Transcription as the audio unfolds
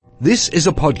This is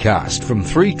a podcast from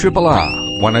 3RRR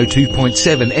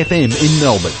 102.7 FM in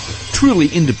Melbourne. Truly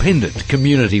independent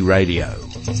community radio.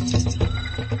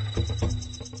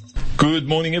 Good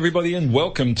morning, everybody, and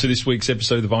welcome to this week's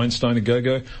episode of Einstein A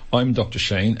Go-Go. I'm Dr.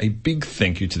 Shane. A big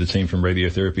thank you to the team from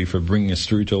Radiotherapy for bringing us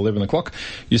through to 11 o'clock.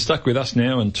 You're stuck with us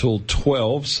now until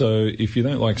 12, so if you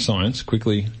don't like science,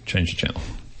 quickly change the channel.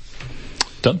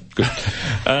 Done? Good.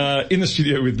 In the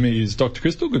studio with me is Dr.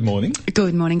 Crystal. Good morning.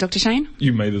 Good morning, Dr. Shane.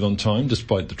 You made it on time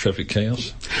despite the traffic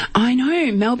chaos. I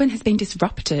know. Melbourne has been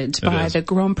disrupted by the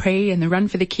Grand Prix and the Run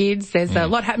for the Kids. There's a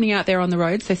lot happening out there on the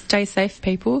road, so stay safe,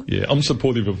 people. Yeah, I'm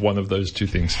supportive of one of those two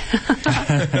things.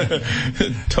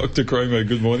 Dr. Cromer,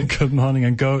 good morning. Good morning,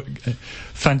 and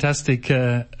fantastic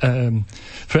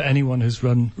for anyone who's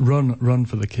run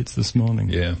for the kids this morning.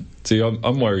 Yeah. See,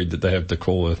 I'm worried that they have to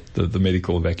call the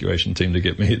medical evacuation team to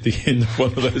get me at the end of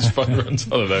one of those fun runs.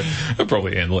 I don't know. I'll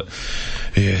probably handle it.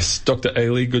 Yes. Dr.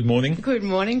 Ailey, good morning. Good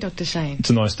morning, Dr. Shane. It's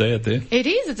a nice day out there. It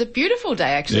is. It's a beautiful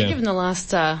day, actually, given the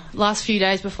last few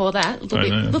days before that. A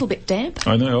little bit damp.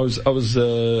 I know. I was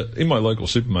in my local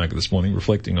supermarket this morning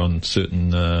reflecting on certain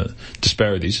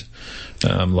disparities,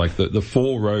 like the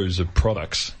 4 rows of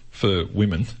products for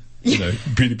women,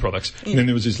 beauty products. And then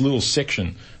there was this little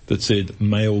section that said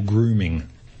male grooming.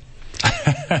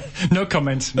 No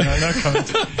comment. No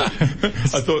comment.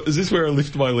 I thought, is this where I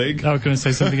lift my leg? I was going to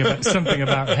say something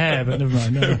about hair, but never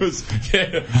mind. No.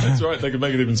 That's right. They could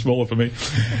make it even smaller for me.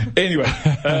 Anyway,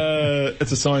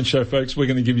 it's a science show, folks. We're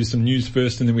going to give you some news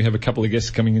first, and then we have a couple of guests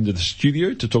coming into the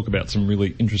studio to talk about some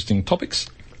really interesting topics.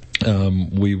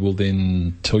 We will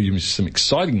then tell you some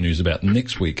exciting news about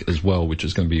next week as well, which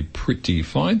is going to be pretty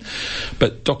fine.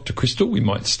 But Dr. Crystal, we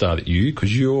might start at you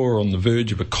because you're on the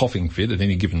verge of a coughing fit at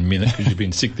any given minute because you've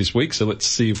been sick this week. So let's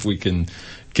see if we can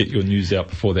get your news out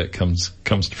before that comes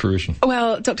to fruition.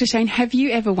 Well, Dr. Shane, have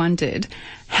you ever wondered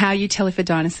how you tell if a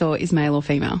dinosaur is male or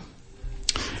female?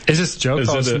 Is this a joke? Is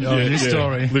that a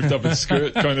story? Lift up its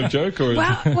skirt kind of joke? Or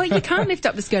well, you can't lift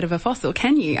up the skirt of a fossil,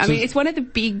 can you? I mean, it's one of the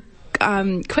big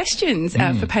questions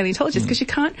for paleontologists because you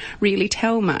can't really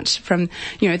tell much from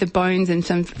the bones and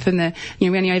some from the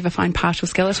when you ever find partial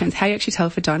skeletons how you actually tell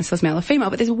if a dinosaur's male or female.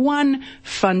 But there's one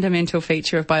fundamental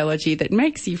feature of biology that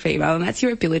makes you female, and that's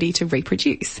your ability to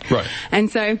reproduce. Right. And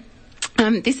so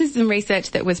this is some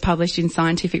research that was published in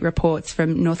Scientific Reports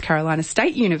from North Carolina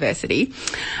State University,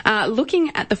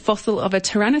 looking at the fossil of a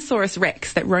Tyrannosaurus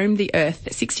rex that roamed the Earth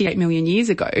 68 million years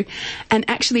ago, and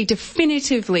actually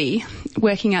definitively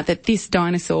working out that this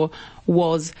dinosaur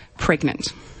was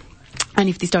pregnant. And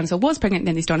if this dinosaur was pregnant,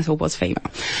 then this dinosaur was female.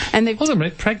 And they've hold on a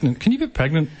minute, pregnant? Can you be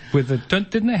pregnant with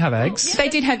didn't they have eggs? They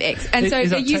did have eggs, and so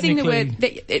they're using the word.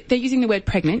 They're using the word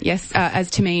pregnant, yes, as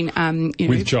to mean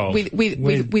with child,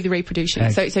 with reproduction.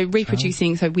 Egg. So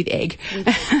reproducing, so with egg,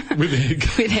 with egg,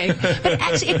 with egg. But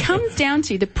actually, it comes down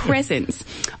to the presence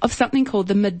of something called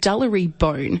the medullary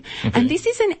bone, and this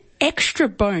is an extra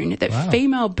bone that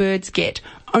female birds get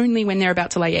only when they're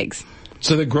about to lay eggs.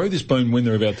 So they grow this bone when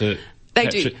they're about to. They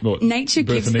do. Nature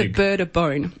gives the bird a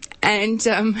bone. And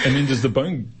then does the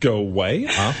bone go away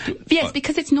after? Yes,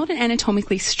 because it's not an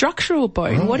anatomically structural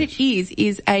bone. Right. What it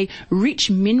is a rich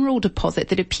mineral deposit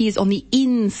that appears on the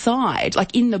inside,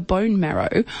 like in the bone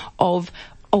marrow of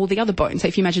all the other bones. So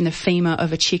if you imagine the femur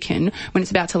of a chicken, when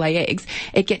it's about to lay eggs,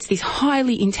 it gets this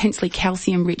highly intensely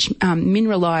calcium-rich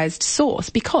mineralized source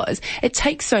because it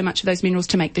takes so much of those minerals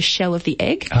to make the shell of the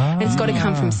egg. And it's got to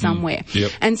come from somewhere.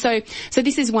 Yep. And so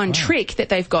this is one trick that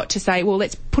they've got to say, well,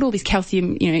 let's put all this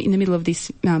calcium, in the middle of this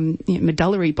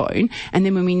medullary bone, and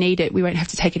then when we need it, we won't have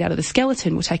to take it out of the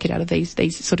skeleton. We'll take it out of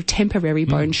these sort of temporary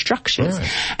bone structures.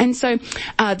 Right. And so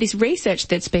this research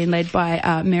that's been led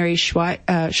by Mary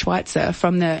Schweitzer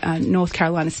from the North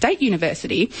Carolina State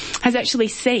University has actually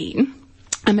seen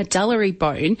a medullary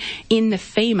bone in the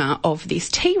femur of this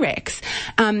T-Rex.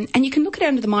 And you can look at it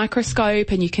under the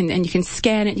microscope and you can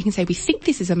scan it and you can say, we think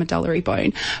this is a medullary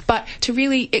bone. But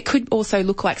it could also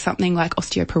look like something like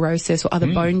osteoporosis or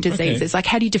other bone diseases. Okay. Like,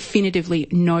 how do you definitively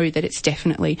know that it's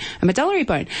definitely a medullary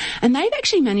bone? And they've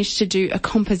actually managed to do a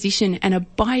composition and a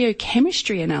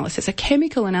biochemistry analysis, a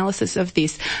chemical analysis of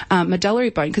this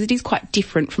medullary bone, because it is quite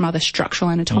different from other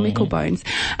structural anatomical bones.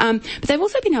 But they've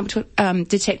also been able to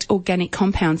detect organic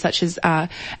compounds such as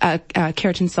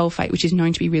keratin sulfate, which is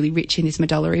known to be really rich in this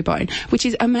medullary bone, which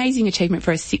is amazing achievement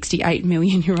for a 68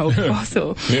 million year old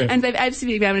fossil. Yeah. And they've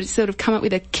absolutely been able to sort of come up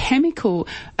with a chemical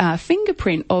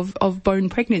fingerprint of bone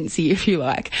pregnancy, if you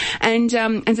like. And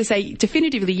to say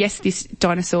definitively, yes, this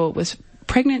dinosaur was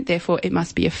pregnant, therefore it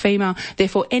must be a female,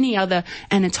 therefore any other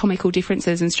anatomical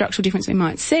differences and structural difference we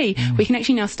might see, we can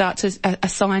actually now start to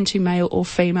assign to male or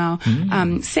female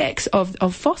sex of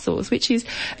fossils, which is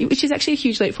actually a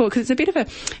huge leap forward, because it's a bit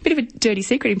of a dirty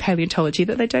secret in paleontology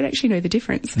that they don't actually know the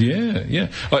difference. Yeah.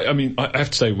 I mean, I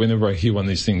have to say, whenever I hear one of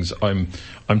these things, I'm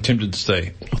tempted to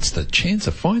say, what's the chance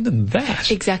of finding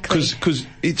that? Exactly. Because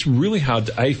it's really hard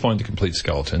to A, find a complete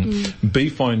skeleton, B,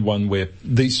 find one where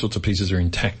these sorts of pieces are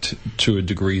intact to a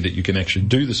degree that you can actually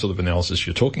do the sort of analysis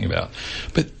you're talking about.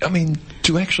 But, I mean,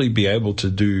 to actually be able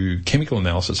to do chemical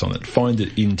analysis on it, find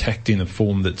it intact in a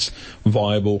form that's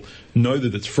viable, know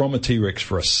that it's from a T-Rex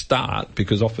for a start,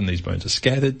 because often these bones are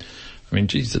scattered. I mean,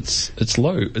 geez, it's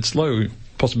low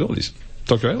possibilities.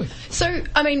 Dr. Ailey. So,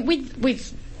 I mean,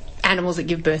 with animals that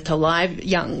give birth to live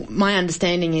young, my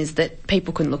understanding is that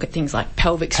people can look at things like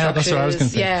pelvic structures, that's what I was going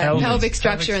to say. Pelvic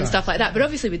structure and stuff like that. But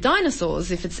obviously with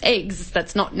dinosaurs, if it's eggs,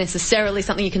 that's not necessarily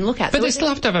something you can look at. But they still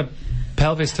have to have a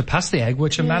pelvis to pass the egg,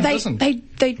 which a man doesn't.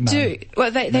 They do.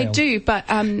 Well, they do, but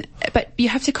you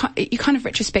have to you kind of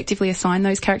retrospectively assign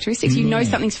those characteristics. You know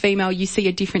something's female, you see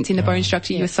a difference in the bone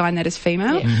structure, you assign that as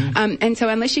female. And so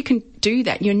unless you can do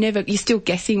that, you're still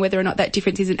guessing whether or not that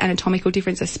difference is an anatomical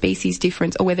difference, a species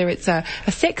difference, or whether it's a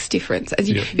sex difference.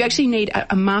 You actually need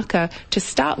a marker to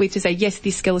start with to say, yes,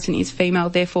 this skeleton is female,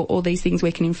 therefore all these things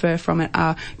we can infer from it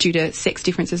are due to sex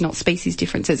differences, not species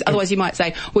differences. Otherwise you might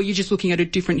say, well, you're just looking at a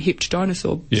different hipped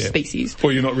dinosaur species.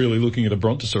 Or you're not really looking at a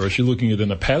brontosaurus, you're looking at an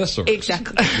apatosaurus.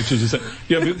 Exactly. Which is the same.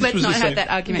 Yeah, but Let's not have that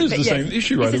argument. This is the same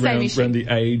issue, right? Around the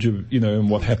age of, and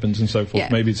what happens and so forth. Yeah.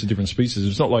 Maybe it's a different species.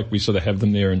 It's not like we sort of have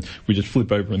them there and we just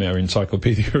flip open our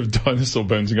encyclopedia of dinosaur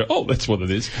bones and go, oh, that's what it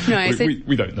is. No,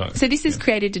 we don't know. So this has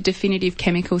created a definitive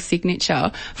chemical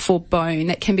signature for bone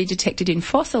that can be detected in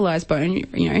fossilised bone,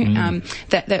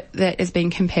 that has been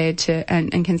compared to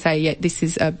and can say, yeah, this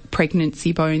is a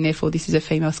pregnancy bone, therefore this is a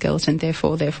female skeleton,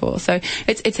 therefore. So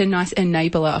it's a nice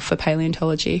enabler for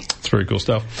paleontology. It's very cool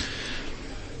stuff.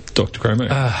 Dr. Cramer,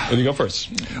 what do you got for us?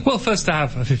 Well, first I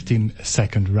have a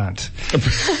 15-second rant.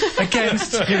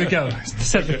 Here we go,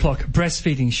 set the clock,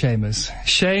 breastfeeding shamers.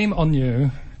 Shame on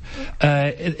you.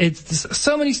 It's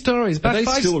so many stories. Are they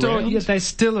still around? Yeah, they're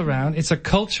still around. It's a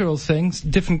cultural thing.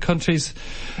 Different countries,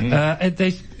 women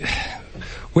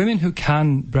who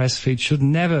can breastfeed should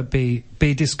never be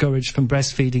discouraged from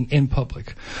breastfeeding in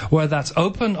public, whether that's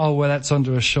open or whether that's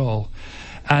under a shawl.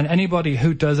 And anybody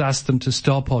who does ask them to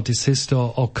stop or desist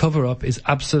or cover up is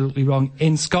absolutely wrong.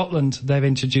 In Scotland, they've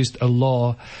introduced a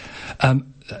law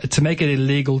to make it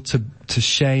illegal to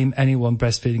shame anyone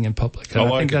breastfeeding in public. And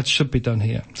I think that should be done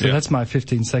here. So that's my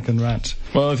 15-second rant.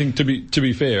 Well, I think to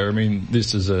be fair, I mean,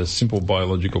 this is a simple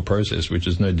biological process which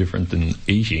is no different than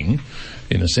eating,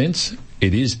 in a sense.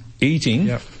 It is eating.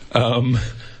 Yep.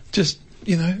 Just,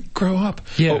 grow up.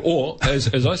 Yeah. Or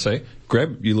as I say,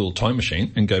 grab your little time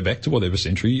machine and go back to whatever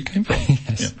century you came from.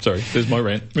 Yes. Yeah, sorry, there's my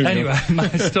rant. Anyway, my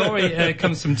story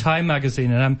comes from Time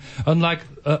magazine, and unlike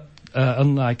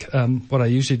what I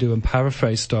usually do and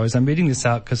paraphrase stories, I'm reading this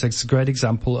out because it's a great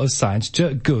example of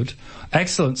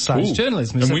excellent science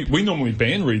journalism. And we normally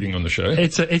ban reading on the show.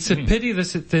 It's a pity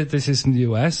this is in the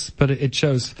US, but it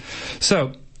shows.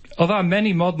 So, of our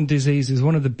many modern diseases,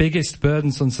 one of the biggest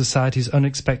burdens on society is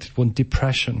unexpected one,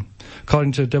 depression,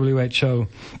 according to WHO.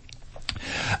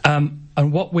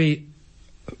 And what we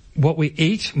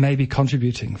eat may be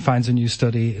contributing, finds a new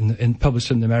study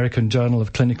published in the American Journal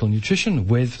of Clinical Nutrition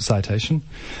with citation.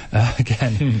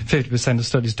 Again, 50% of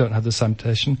studies don't have the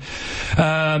citation.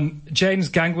 James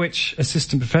Gangwich,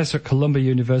 assistant professor at Columbia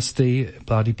University,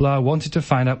 blah-de-blah, wanted to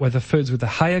find out whether foods with a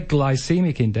higher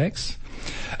glycemic index,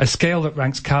 a scale that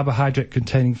ranks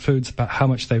carbohydrate-containing foods about how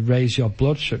much they raise your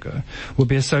blood sugar, would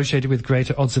be associated with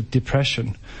greater odds of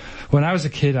depression. When I was a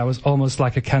kid, I was almost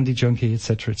like a candy junkie,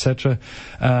 etc., etc.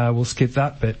 We'll skip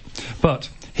that bit. But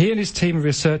he and his team of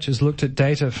researchers looked at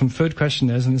data from food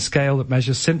questionnaires and a scale that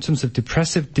measures symptoms of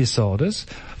depressive disorders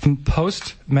from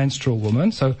post-menstrual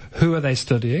women. So who are they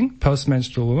studying?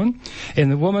 Post-menstrual women. In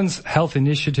the Women's Health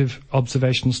Initiative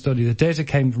observational study, the data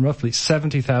came from roughly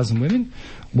 70,000 women.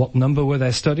 What number were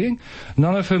they studying?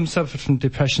 None of whom suffered from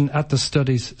depression at the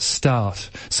study's start.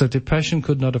 So depression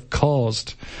could not have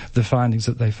caused the findings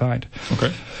that they find.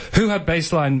 Okay. Who had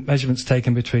baseline measurements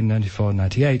taken between 94 and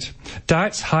 98?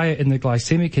 Diets higher in the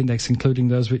glycemic index, including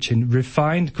those which in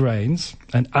refined grains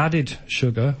and added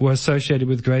sugar, were associated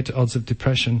with greater odds of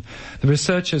depression, the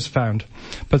researchers found.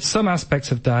 But some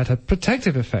aspects of diet had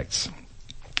protective effects,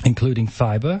 including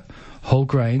fiber, whole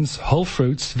grains, whole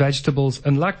fruits, vegetables,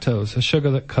 and lactose, a sugar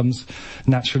that comes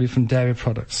naturally from dairy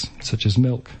products, such as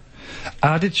milk.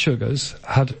 Added sugars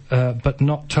had, but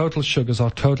not total sugars or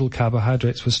total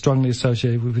carbohydrates, were strongly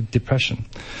associated with depression.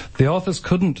 The authors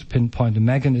couldn't pinpoint a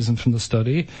mechanism from the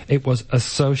study. It was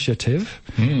associative,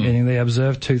 meaning they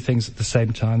observed two things at the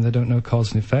same time. They don't know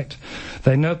cause and effect.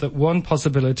 They note that one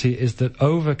possibility is that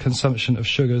overconsumption of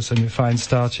sugars and refined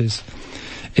starches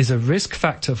is a risk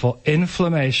factor for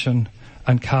inflammation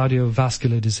and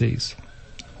cardiovascular disease.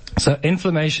 So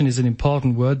inflammation is an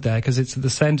important word there because it's at the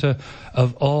centre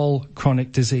of all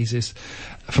chronic diseases,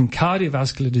 from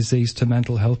cardiovascular disease to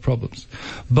mental health problems,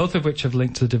 both of which have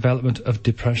linked to the development of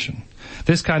depression.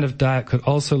 This kind of diet could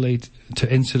also lead to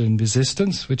insulin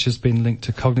resistance, which has been linked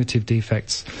to cognitive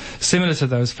defects, similar to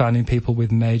those found in people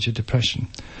with major depression.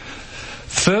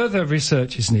 Further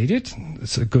research is needed.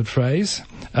 It's a good phrase.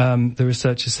 The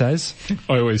researcher says.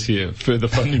 I always hear further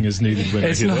funding is needed when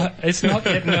I hear that. It's not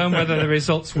yet known whether the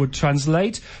results would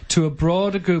translate to a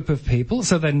broader group of people,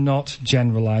 so they're not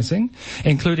generalizing,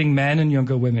 including men and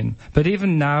younger women. But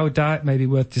even now, diet may be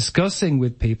worth discussing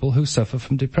with people who suffer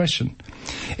from depression.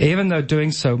 Even though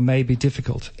doing so may be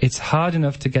difficult, it's hard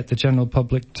enough to get the general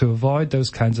public to avoid those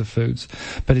kinds of foods,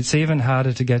 but it's even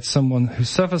harder to get someone who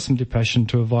suffers from depression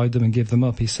to avoid them and give them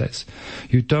up, he says.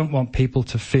 You don't want people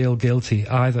to feel guilty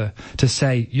either, to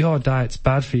say your diet's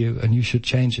bad for you and you should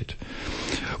change it.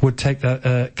 Would take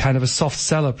that kind of a soft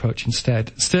sell approach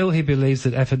instead. Still, he believes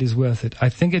that effort is worth it. I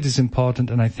think it is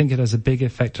important, and I think it has a big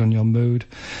effect on your mood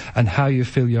and how you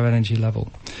feel your energy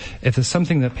level. If there's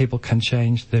something that people can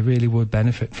change, they really would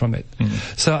benefit from it.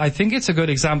 So I think it's a good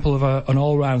example of an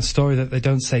all-round story that they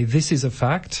don't say this is a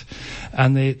fact,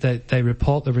 and they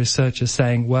report the researchers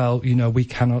saying, well, you know, we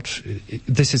cannot.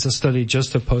 This is a study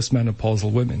just of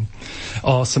postmenopausal women,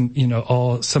 or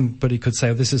somebody could say,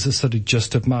 oh, this is a study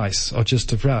just of mice or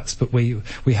just of rats, but we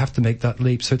have to make that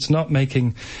leap. So it's not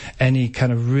making any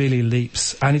kind of really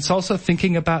leaps, and it's also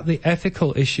thinking about the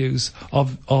ethical issues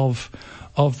of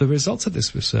the results of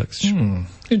this research.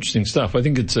 Interesting stuff. I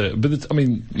think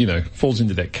falls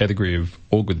into that category of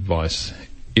all good advice.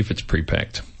 If it's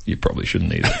pre-packed, you probably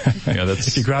shouldn't eat it.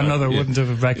 That's, your grandmother wouldn't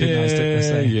have recognised it, per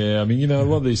se. Yeah, I mean, a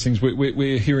lot of these things,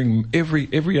 we're hearing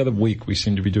every other week we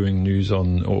seem to be doing news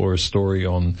on, or a story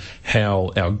on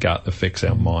how our gut affects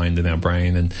our mind and our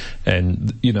brain.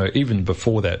 And even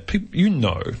before that,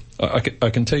 I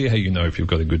can tell you how you know if you've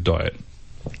got a good diet.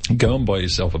 Go and buy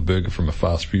yourself a burger from a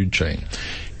fast food chain.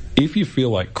 If you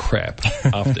feel like crap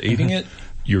after eating it,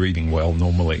 you're eating well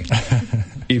normally.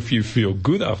 If you feel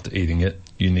good after eating it,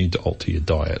 you need to alter your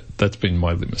diet. That's been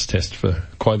my litmus test for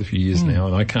quite a few years now,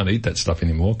 and I can't eat that stuff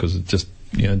anymore because it just,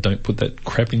 don't put that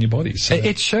crap in your body. So.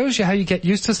 It shows you how you get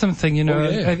used to something,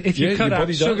 If you cut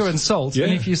out sugar and salt,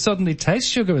 and if you suddenly taste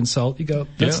sugar and salt, you go,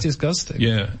 that's disgusting.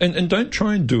 Yeah, and don't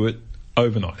try and do it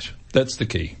overnight. That's the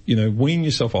key. Wean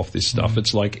yourself off this stuff.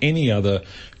 It's like any other,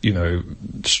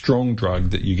 strong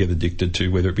drug that you get addicted to,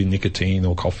 whether it be nicotine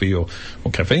or coffee or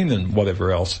caffeine and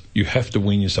whatever else. You have to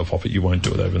wean yourself off it. You won't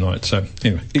do it overnight. So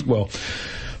anyway, eat well.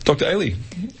 Dr. Ailey,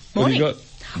 what have you got?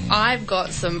 I've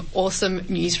got some awesome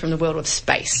news from the world of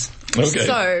space. Okay.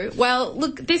 So,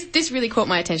 look, this really caught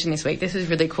my attention this week. This is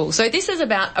really cool. So this is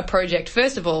about a project,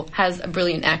 first of all, has a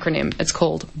brilliant acronym. It's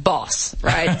called BOSS,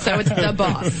 right? So it's the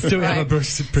BOSS. Do we have a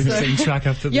Bruce Springsteen track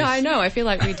after this? Yeah, I know. I feel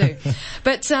like we do.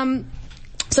 But,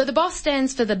 so the BOSS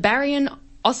stands for the Baryon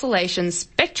Oscillation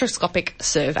Spectroscopic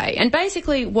Survey. And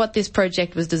basically what this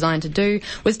project was designed to do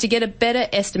was to get a better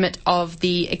estimate of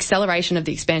the acceleration of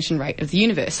the expansion rate of the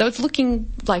universe. So it's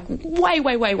looking like way,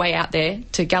 way, way, way out there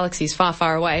to galaxies far,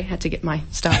 far away. Had to get my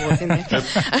Star Wars in there.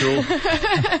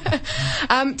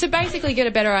 To basically get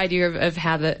a better idea of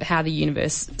how the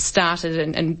universe started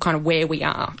and kind of where we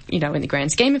are, in the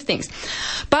grand scheme of things.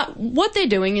 But what they're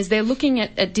doing is they're looking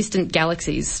at distant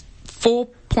galaxies,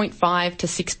 4.5 to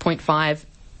 6.5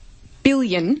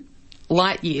 billion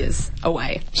light years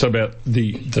away. So about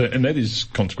and that is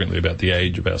consequently about the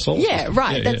age of our solar system. Yeah,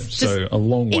 right. That's just so a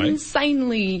long way.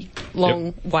 Insanely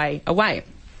long way away.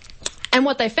 And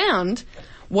what they found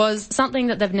was something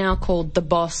that they've now called the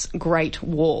BOSS Great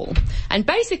Wall. And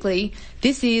basically,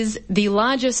 this is the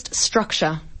largest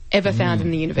structure ever found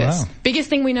in the universe. Wow. Biggest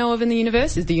thing we know of in the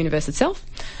universe is the universe itself.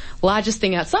 Largest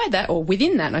thing outside that, or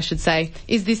within that, I should say,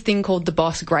 is this thing called the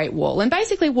BOSS Great Wall. And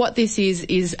basically what this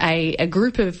is a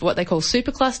group of what they call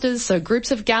superclusters, so groups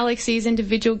of galaxies,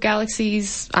 individual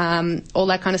galaxies, all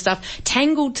that kind of stuff,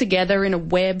 tangled together in a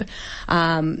web,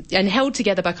 and held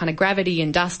together by kind of gravity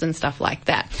and dust and stuff like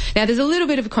that. Now, there's a little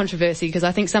bit of a controversy because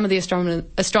I think some of the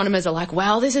astronomers are like,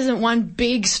 well, this isn't one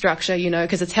big structure,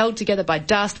 because it's held together by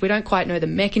dust. We don't quite know the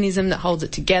mechanism that holds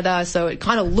it together, so it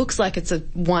kind of looks like it's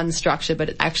one structure, but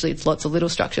it actually includes lots of little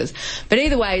structures. But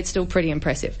either way, it's still pretty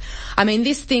impressive. I mean,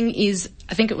 this thing is,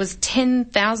 I think it was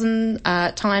 10,000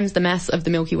 times the mass of the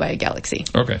Milky Way galaxy.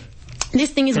 Okay. This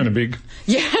thing is kind of big.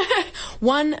 Yeah,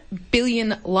 1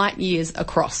 billion light years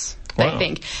across. They Wow.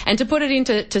 think. And to put it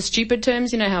into stupid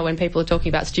terms, you know how when people are talking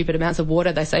about stupid amounts of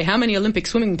water, they say, how many Olympic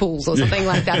swimming pools or something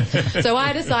like that. So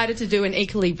I decided to do an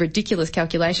equally ridiculous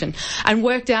calculation and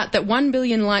worked out that 1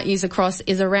 billion light years across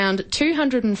is around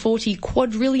 240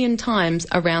 quadrillion times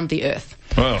around the Earth.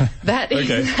 Wow. That is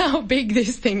Okay. how big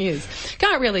this thing is.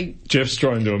 Can't really... Jeff's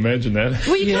trying to imagine that.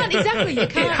 Well, you can't, exactly, you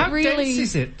can't How really... dense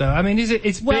is it, though? I mean,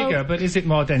 it's Well, bigger, but is it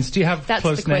more dense? Do you have That's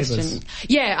close the question. neighbours?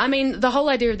 Yeah, I mean, the whole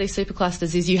idea of these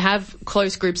superclusters is you have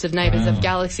close groups of neighbours of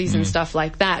galaxies and stuff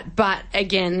like that. But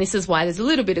again, this is why there's a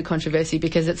little bit of controversy,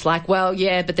 because it's like, well,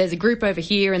 yeah, but there's a group over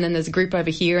here and then there's a group over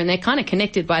here, and they're kind of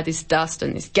connected by this dust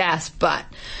and this gas, but,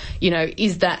 you know,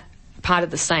 is that part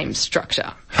of the same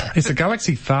structure? It's a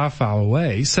galaxy far, far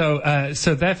away. So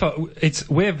therefore,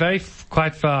 we're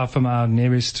quite far from our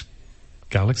nearest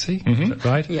galaxy, is that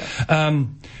right? Yeah.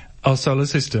 Our solar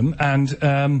system.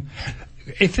 And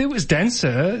if it was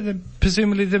denser,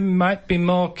 presumably there might be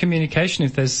more communication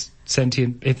if there's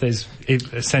sentient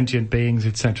beings,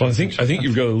 etc. Well, I think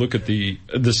you've got to look at the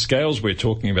scales we're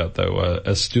talking about, though,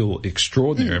 are still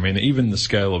extraordinary. I mean, even the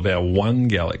scale of our one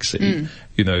galaxy,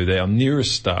 you know, our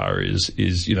nearest star is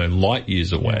you know, light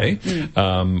years away.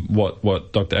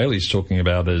 What Dr. Ailey's talking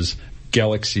about is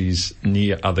galaxies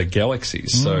near other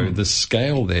galaxies. So the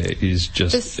scale there is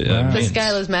just The immense.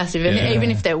 scale is massive, and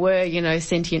even if there were, you know,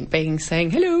 sentient beings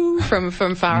saying hello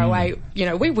from far away, you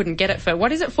know, we wouldn't get it for,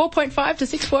 what is it, 4.5 to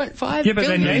 6.5 Yeah, but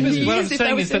their billion neighbours, years what I'm if they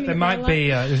saying were is that sending there it might by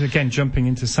be, light. again, jumping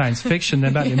into science fiction,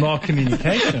 there might be more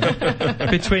communication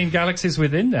between galaxies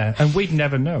within there, and we'd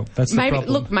never know. That's the Maybe,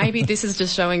 problem. look, maybe this is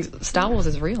just showing Star Wars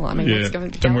is real. I mean, Yeah, what's going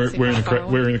and galaxy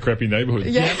we're in a crappy neighbourhood.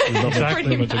 Yeah. There's not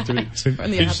Exactly. much activity.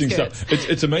 From the Interesting outskirts. stuff.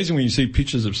 It's amazing when you see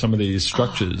pictures of some of these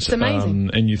structures, it's amazing.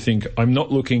 and you think, I'm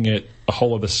not looking at a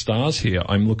whole lot of stars here.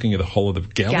 I'm looking at a whole lot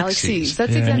of galaxies. That's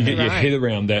And exactly you get your right. head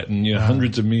around that, and you know,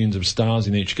 hundreds of millions of stars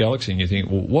in each galaxy, and you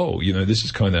think, well, whoa, you know, this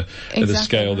is kind of at a Exactly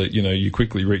scale right. that, you know, you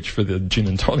quickly reach for the gin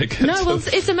and tonic. No, well,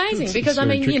 it's amazing because I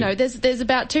very mean, tricky. you know, there's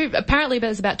about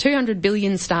there's about 200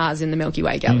 billion stars in the Milky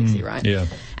Way galaxy, right? yeah.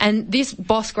 And this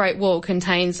Boss Great Wall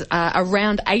contains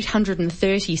around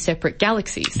 830 separate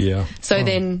galaxies. Yeah. So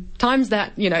then times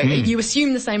that, you know, you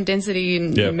assume the same density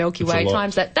in Yeah, the Milky it's a Way lot.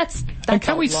 times that. That's And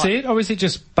can a we lot. see it, or is it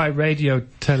just by radio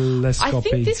telescopy? I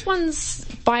think this one's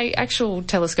by actual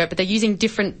telescope, but they're using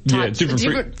different types,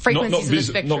 different frequencies of the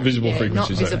spectrum. Not visible Yeah,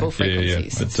 frequencies. Not visible though.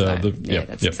 frequencies. But, So,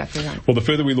 that's exactly right. Well, the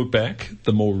further we look back,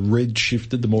 the more red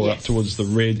shifted, the more up Yes. towards the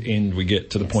red end we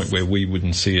get to the point where we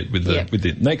wouldn't see it with the Yeah. with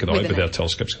the naked eye, With the but our naked.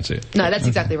 telescopes can see it. No, that's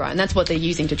exactly right, and that's what they're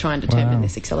using to try and determine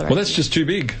this acceleration. Well, that's just too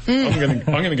big. I'm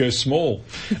going to go small.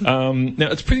 Now,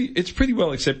 it's pretty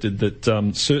well accepted that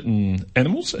certain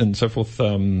animals and so forth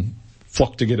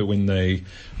flock together when they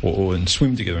or and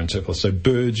swim together and so forth. So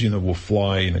birds, you know, will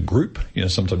fly in a group, you know,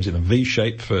 sometimes in a V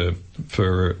shape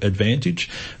for advantage.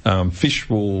 Fish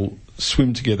will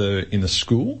swim together in a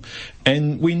school,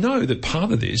 and we know that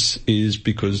part of this is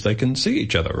because they can see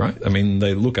each other, right? I mean,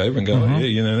 they look over and go, oh, yeah,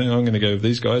 you know, I'm going to go with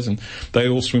these guys, and they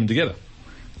all swim together.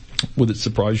 Would it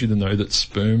surprise you to know that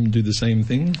sperm do the same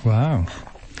thing? Wow.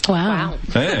 Wow.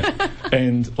 Yeah.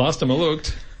 And last time I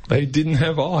looked, they didn't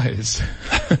have eyes.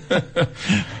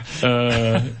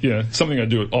 Yeah, something I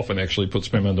do often, actually, put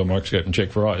sperm under a microscope and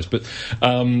check for eyes, but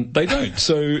they don't.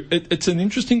 So it's an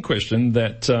interesting question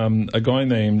that a guy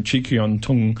named Chi-Kyon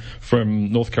Tung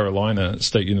from North Carolina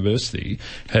State University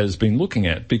has been looking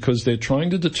at, because they're trying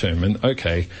to determine,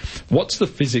 okay, what's the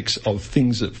physics of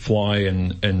things that fly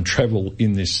and travel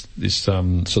in this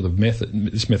sort of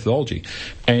this methodology.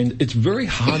 And it's very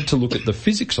hard to look at the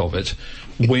physics of it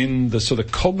when the sort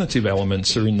of cognitive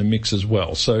elements are in the mix as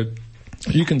well. So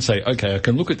you can say, okay, I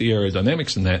can look at the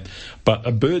aerodynamics in that, but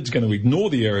a bird's going to ignore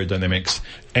the aerodynamics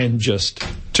and just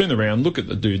turn around, look at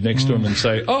the dude next to him and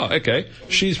say, oh, okay,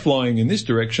 she's flying in this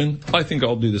direction, I think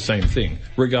I'll do the same thing,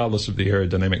 regardless of the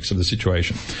aerodynamics of the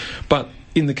situation. But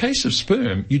in the case of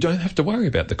sperm, you don't have to worry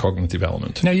about the cognitive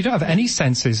element. Now, you don't have any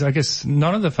senses. I guess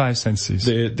none of the five senses.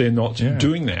 They're not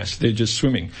doing that. They're just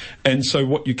swimming. And so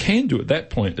what you can do at that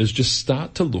point is just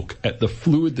start to look at the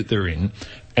fluid that they're in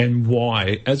and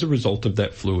why, as a result of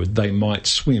that fluid, they might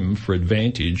swim for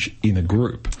advantage in a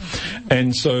group.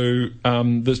 And so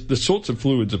the sorts of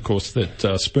fluids, of course,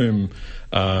 that sperm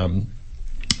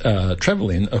travel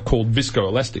in are called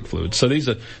viscoelastic fluids. So these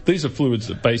are fluids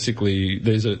that basically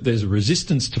there's a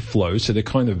resistance to flow. So they're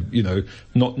kind of,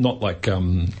 not like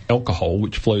alcohol,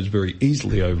 which flows very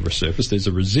easily over a surface. There's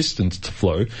a resistance to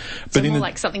flow. So more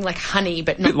like something like honey,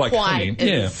 but not like quite.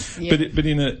 Honey, yeah. But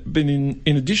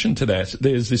in addition to that,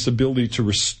 there's this ability to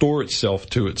restore itself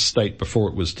to its state before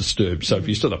it was disturbed. So if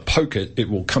you sort of poke it, it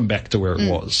will come back to where it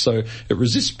was. So it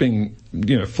resists being,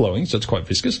 flowing, so it's quite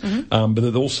viscous. But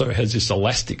it also has this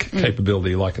elastic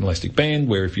capability, like an elastic band,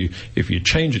 where if you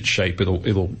change its shape,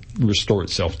 it'll restore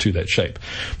itself to that shape.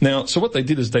 Now, so what they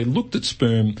did is they looked at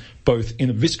sperm both in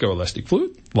a viscoelastic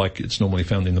fluid, like it's normally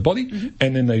found in the body,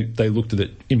 and then they looked at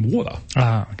it in water.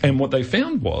 Okay. And what they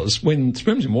found was when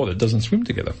sperm's in water, it doesn't swim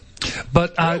together.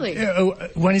 But Really?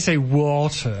 When you say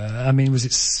water, I mean, was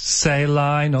it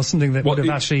saline or something that would have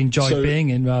actually enjoyed being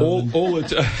in rather than...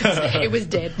 It was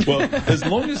dead. Well, as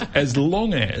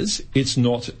long as it's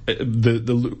not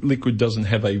the liquid doesn't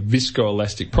have a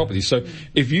viscoelastic property. So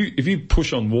if you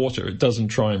push on water, it doesn't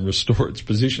try and restore its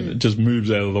position. It just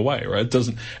moves out of the way, right?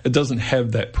 It doesn't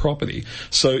have that property.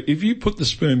 So if you put the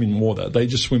sperm in water, they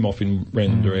just swim off in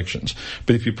random directions.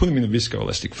 But if you put them in a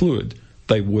viscoelastic fluid,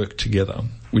 they work together,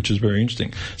 which is very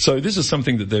interesting. So this is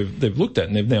something that they've looked at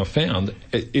and they've now found.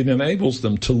 It enables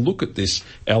them to look at this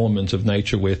element of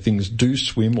nature where things do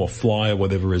swim or fly or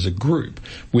whatever as a group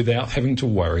without having to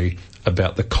worry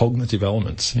about the cognitive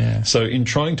elements. Yeah. So in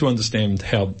trying to understand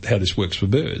how this works for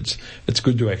birds, it's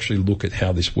good to actually look at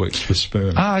how this works for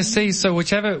sperm. I see. So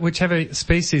whichever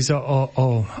species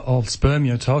or sperm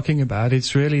you're talking about,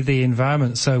 it's really the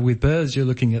environment. So with birds, you're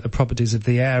looking at the properties of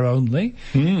the air only,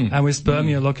 and with sperm,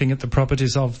 you're looking at the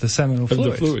properties of the seminal fluid.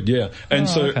 Of the fluid, yeah. And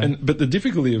okay. But the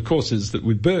difficulty, of course, is that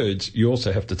with birds, you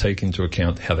also have to take into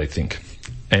account how they think.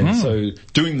 And so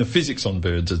doing the physics on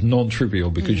birds is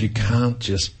non-trivial because you can't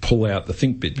just pull out the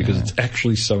think bit because it's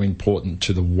actually so important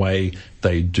to the way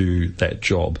they do that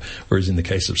job. Whereas in the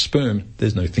case of sperm,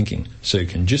 there's no thinking. So you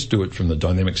can just do it from the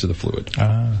dynamics of the fluid.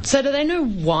 So do they know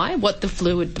why, what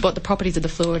the properties of the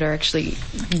fluid are actually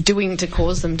doing to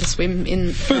cause them to swim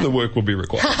in? Further work will be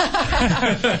required.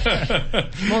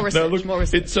 More research, more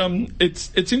research.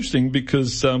 It's interesting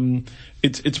because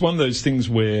it's one of those things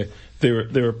where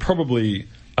there are probably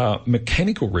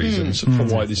mechanical reasons for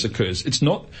why this occurs. It's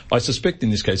not, I suspect in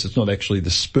this case, it's not actually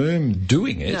the sperm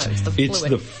doing it. No, it's the fluid. It's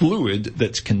the fluid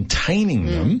that's containing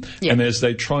them. Yeah. And as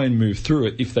they try and move through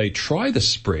it, if they try to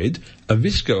spread, a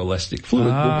viscoelastic fluid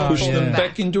will push them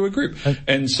back into a group.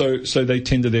 And so they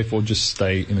tend to therefore just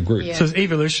stay in a group. Yeah. So it's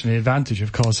evolutionary advantage,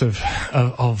 of course, of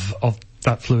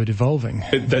that fluid evolving.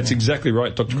 That's exactly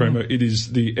right, Dr. Kramer. It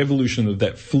is the evolution of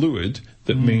that fluid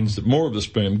that means that more of the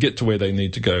sperm get to where they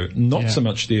need to go, not so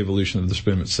much the evolution of the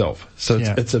sperm itself. So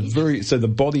it's so the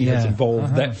body has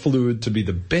evolved that fluid to be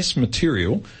the best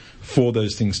material for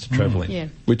those things to travel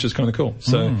in, which is kind of cool.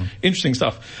 So interesting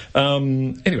stuff.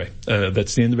 Anyway,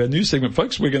 that's the end of our news segment,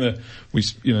 folks. We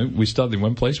started in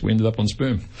one place, we ended up on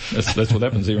sperm. That's what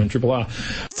happens here on Triple R.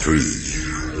 3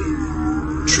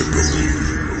 Triple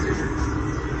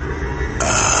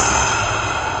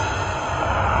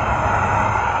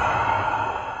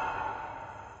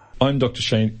I'm Dr.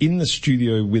 Shane. In the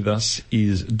studio with us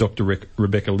is Dr.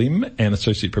 Rebecca Lim and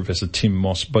Associate Professor Tim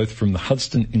Moss, both from the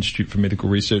Hudson Institute for Medical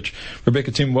Research. Rebecca,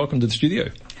 Tim, welcome to the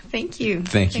studio. Thank you.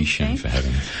 Thank you, Shane, for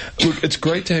having me. Look, it's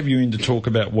great to have you in to talk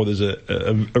about what is a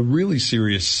really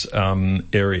serious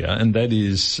area, and that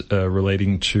is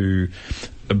relating to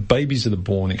babies that are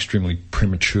born extremely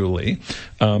prematurely.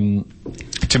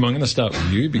 Tim, I'm going to start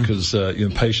with you because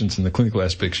patients and the clinical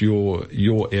aspects,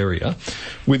 your area.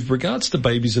 With regards to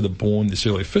babies that are born this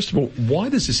early, first of all, why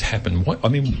does this happen?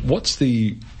 What's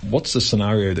the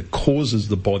scenario that causes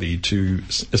the body to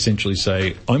essentially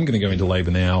say, I'm going to go into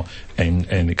labour now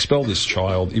and expel this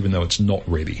child even though it's not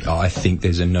ready? I think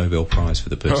there's a Nobel Prize for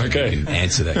the person who can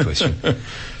answer that question.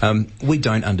 We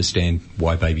don't understand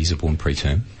why babies are born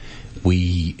preterm.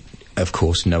 We, of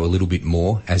course, know a little bit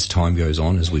more as time goes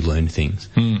on, as we learn things.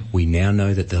 We now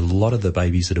know that a lot of the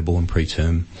babies that are born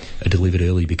preterm are delivered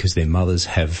early because their mothers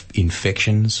have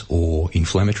infections or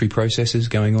inflammatory processes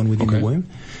going on within the womb.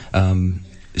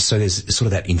 So there's sort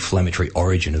of that inflammatory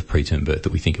origin of preterm birth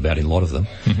that we think about in a lot of them.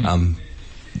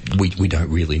 We don't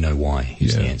really know why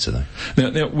is the answer, though.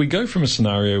 Now we go from a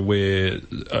scenario where,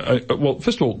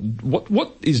 first of all,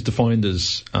 what is defined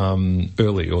as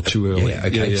early or too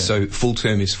early? So full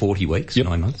term is 40 weeks,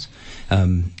 9 months.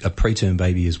 A preterm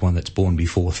baby is one that's born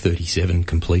before 37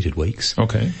 completed weeks.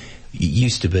 Okay. It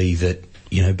used to be that,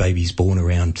 babies born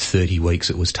around 30 weeks,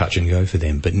 it was touch and go for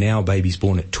them. But now babies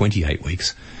born at 28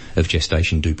 weeks of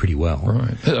gestation do pretty well.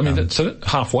 Right. I mean, so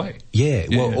halfway. Yeah,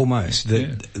 well, almost.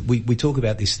 We talk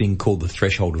about this thing called the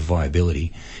threshold of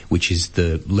viability, which is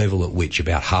the level at which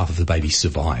about half of the babies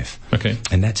survive. Okay.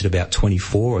 And that's at about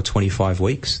 24 or 25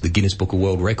 weeks. The Guinness Book of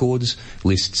World Records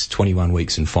lists 21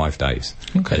 weeks and 5 days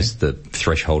as the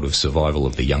threshold of survival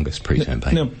of the youngest preterm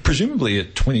baby. Now, presumably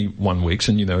at 21 weeks,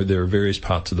 and there are various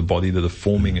parts of the body that are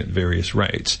forming at various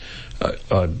rates,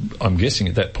 I'm guessing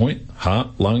at that point,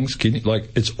 heart, lungs, kidney,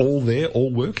 it's all there,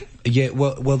 all working? Yeah,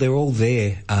 well, they're all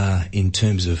there in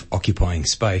terms of occupying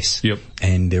space,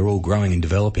 and they're all growing and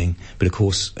developing. But of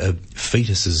course, a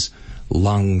fetus's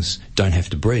lungs don't have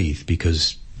to breathe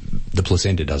because the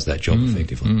placenta does that job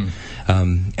effectively.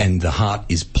 And the heart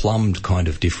is plumbed kind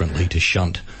of differently to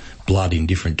shunt blood in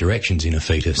different directions in a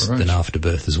fetus than after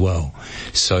birth as well.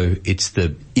 So it's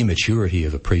the immaturity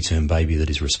of a preterm baby that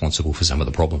is responsible for some of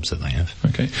the problems that they have.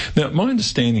 Okay. Now, my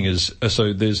understanding is,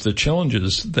 so there's the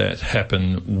challenges that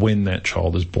happen when that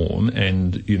child is born,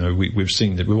 and,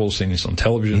 we've all seen this on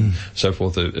television, so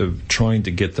forth, of trying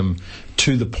to get them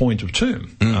to the point of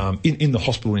term in the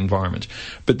hospital environment.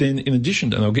 But then in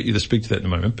addition, and I'll get you to speak to that in a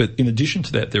moment, but in addition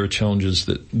to that, there are challenges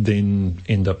that then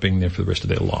end up being there for the rest of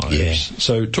their lives. Yeah.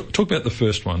 So talk about the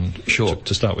first one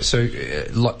to start with. So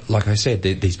like I said,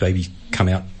 these babies come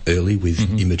out early with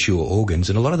immature organs,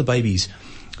 and a lot of the babies,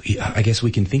 I guess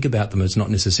we can think about them as not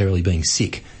necessarily being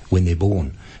sick when they're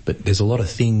born, but there's a lot of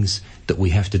things that we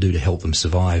have to do to help them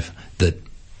survive that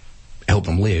help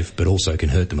them live, but also can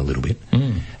hurt them a little bit.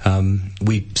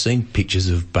 We've seen pictures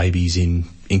of babies in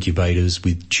incubators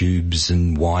with tubes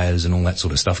and wires and all that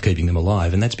sort of stuff keeping them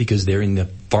alive, and that's because they're in the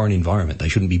foreign environment. They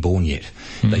shouldn't be born yet.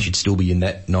 They should still be in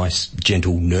that nice,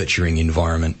 gentle, nurturing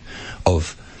environment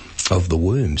of the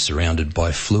womb, surrounded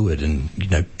by fluid and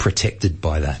protected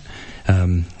by that.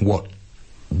 What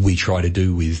we try to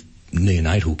do with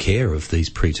neonatal care of these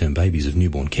preterm babies, of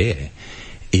newborn care,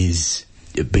 is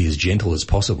be as gentle as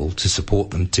possible to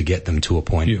support them, to get them to a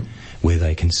point where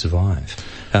they can survive.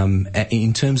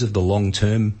 In terms of the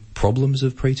long-term problems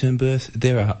of preterm birth,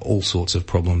 there are all sorts of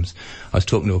problems. I was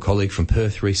talking to a colleague from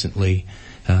Perth recently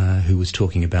who was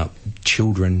talking about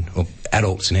children, or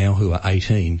adults now, who are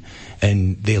 18,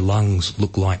 and their lungs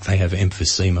look like they have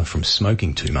emphysema from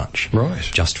smoking too much. Right.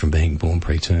 Just from being born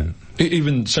preterm.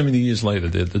 Even so many years later,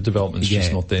 the development's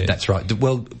just not there. That's right.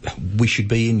 Well, we should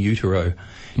be in utero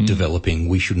developing.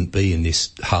 We shouldn't be in this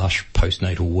harsh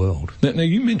postnatal world. Now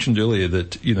you mentioned earlier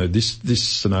that, this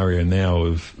scenario now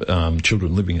of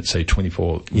children living at, say,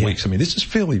 24 weeks, I mean, this is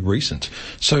fairly recent.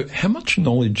 So how much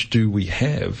knowledge do we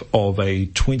have of a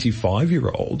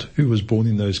 25-year-old who was born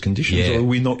in those conditions? Or are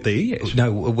we not there yet?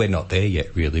 No, we're not there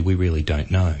yet, really. We really don't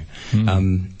know.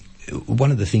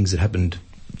 One of the things that happened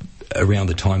around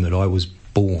the time that I was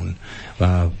born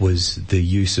was the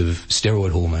use of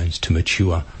steroid hormones to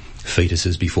mature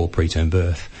fetuses before preterm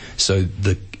birth. So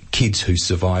the kids who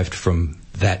survived from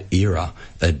that era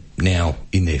are now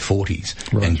in their 40s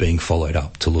and being followed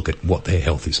up to look at what their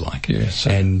health is like.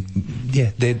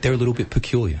 They're a little bit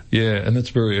peculiar. Yeah, and that's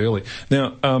very early.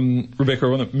 Now, Rebecca, I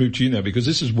want to move to you now, because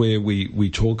this is where we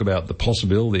talk about the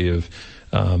possibility of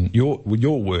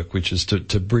your work, which is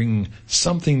to bring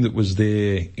something that was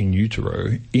there in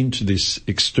utero into this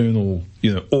external,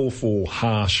 awful,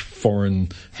 harsh, foreign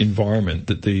environment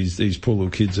that these poor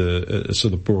little kids are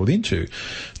sort of brought into.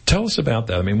 Tell us about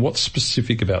that. I mean, what's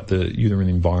specific about the uterine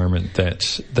environment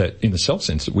that in the cell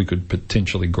sense that we could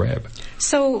potentially grab?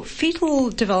 So fetal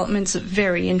development's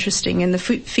very interesting, and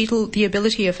the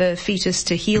ability of a fetus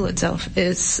to heal itself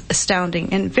is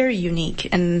astounding and very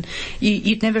unique, and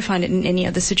you'd never find it in any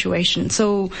other situation.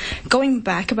 So going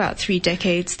back about 3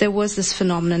 decades, there was this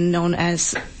phenomenon known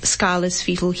as scarless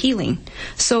fetal healing.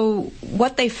 So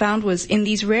what they found was, in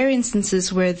these rare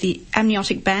instances where the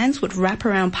amniotic bands would wrap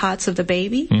around parts of the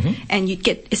baby, and you'd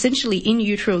get essentially in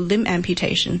utero limb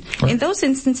amputation. In those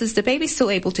instances, the baby's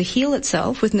still able to heal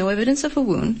itself with no evidence of a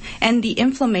wound, and the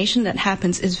inflammation that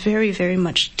happens is very, very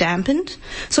much dampened.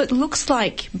 So it looks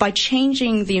like by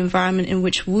changing the environment in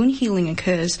which wound healing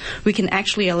occurs, we can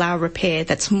actually allow repair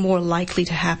that's more likely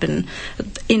to happen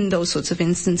in those sorts of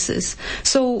instances.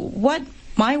 So what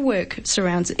my work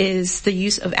surrounds is the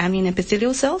use of amnion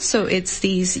epithelial cells. So it's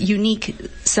these unique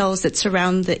cells that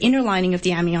surround the inner lining of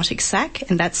the amniotic sac,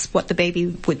 and that's what the baby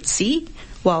would see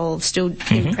while still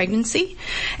in pregnancy.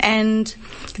 And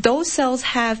those cells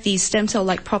have these stem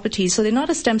cell-like properties. So they're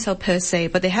not a stem cell per se,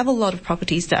 but they have a lot of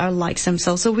properties that are like stem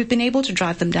cells. So we've been able to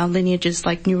drive them down lineages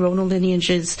like neuronal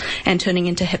lineages and turning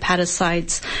into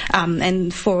hepatocytes.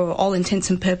 And for all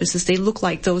intents and purposes, they look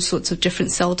like those sorts of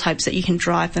different cell types that you can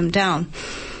drive them down.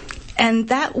 And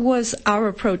that was our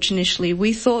approach initially.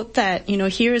 We thought that,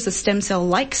 here is a stem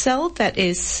cell-like cell that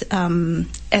is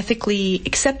ethically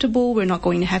acceptable. We're not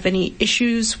going to have any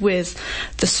issues with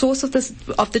the source of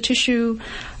the tissue.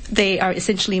 They are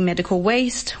essentially medical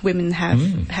waste. Women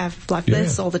have blood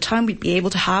tests all the time. We'd be able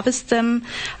to harvest them.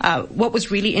 What was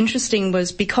really interesting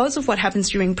was because of what happens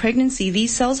during pregnancy,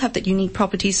 these cells have that unique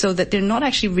property so that they're not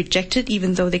actually rejected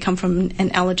even though they come from an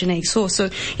allogeneic source. So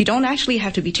you don't actually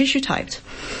have to be tissue typed.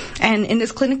 And in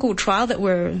this clinical trial that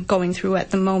we're going through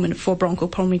at the moment for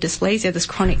bronchopulmonary dysplasia, this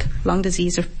chronic lung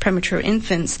disease of premature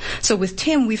infants, so with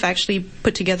Tim, we've actually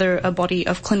put together a body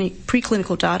of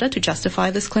preclinical data to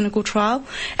justify this clinical trial.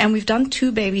 And we've done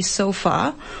 2 babies so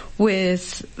far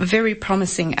with very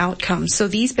promising outcomes. So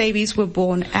these babies were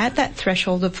born at that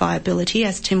threshold of viability,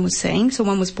 as Tim was saying. So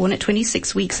one was born at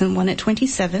 26 weeks and one at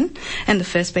 27, and the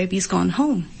first baby's gone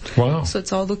home. Wow. So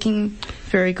it's all looking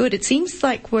very good. It seems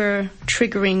like we're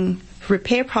triggering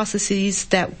repair processes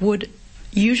that would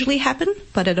usually happen,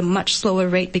 but at a much slower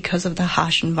rate because of the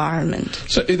harsh environment.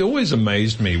 So it always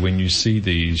amazed me when you see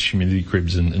these humidity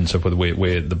cribs and so forth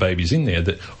where the baby's in there,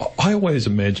 that I always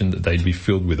imagined that they'd be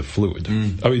filled with a fluid.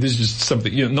 I mean, this is just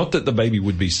something, not that the baby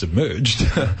would be submerged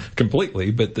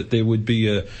completely, but that there would be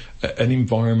an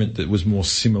environment that was more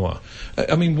similar.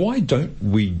 I mean, why don't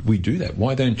we do that?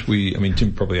 Why don't we, I mean,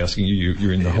 Tim probably asking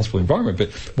you're in the hospital environment,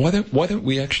 but why don't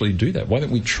we actually do that? Why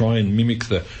don't we try and mimic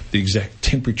the exact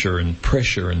temperature and pressure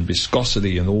and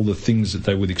viscosity and all the things that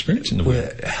they would experience in the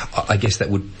world? Well, I guess that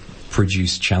would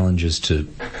produce challenges to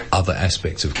other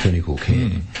aspects of clinical care.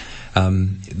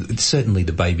 Certainly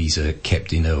the babies are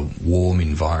kept in a warm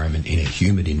environment, in a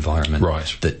humid environment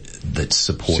that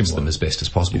supports them as best as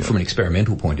possible. From an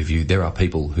experimental point of view, there are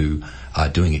people who are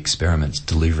doing experiments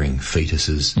delivering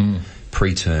fetuses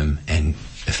preterm and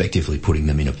effectively putting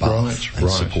them in a bath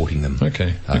and supporting them,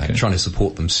 trying to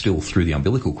support them still through the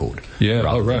umbilical cord,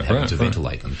 rather than having to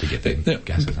ventilate them to get their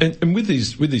gases. And with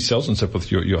these cells and so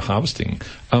forth you're harvesting,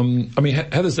 I mean,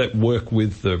 how does that work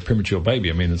with the premature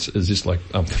baby? I mean, is this like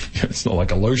it's not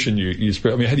like a lotion you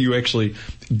spray? I mean, how do you actually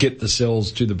get the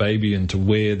cells to the baby and to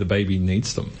where the baby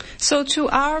needs them? So to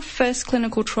our first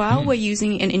clinical trial, we're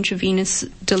using an intravenous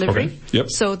delivery.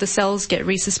 So the cells get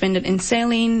resuspended in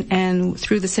saline, and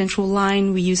through the central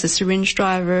line we use a syringe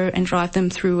driver and drive them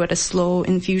through at a slow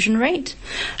infusion rate.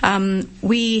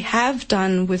 We have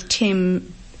done with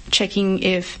Tim checking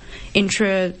if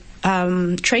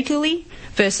tracheally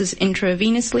versus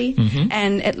intravenously,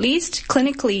 and at least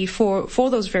clinically for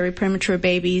those very premature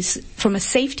babies, from a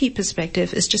safety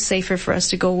perspective, it's just safer for us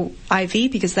to go IV,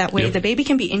 because that way the baby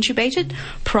can be intubated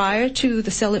prior to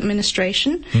the cell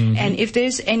administration, and if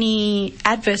there's any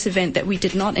adverse event that we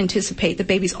did not anticipate, the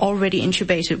baby's already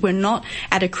intubated. We're not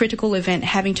at a critical event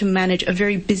having to manage a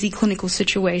very busy clinical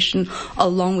situation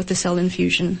along with the cell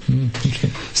infusion.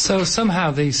 So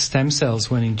somehow these stem cells,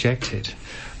 when injected,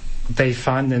 they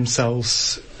find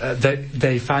themselves,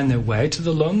 they find their way to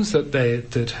the lungs, that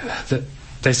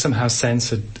they somehow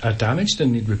sense are damaged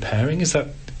and need repairing.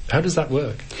 How does that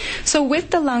work? So with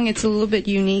the lung, it's a little bit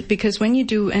unique, because when you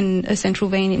do a central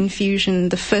vein infusion,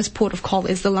 the first port of call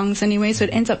is the lungs anyway, so it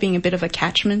ends up being a bit of a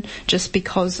catchment just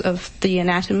because of the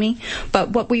anatomy. But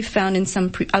what we've found in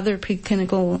some other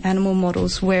preclinical animal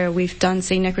models where we've done,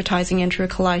 say, necrotizing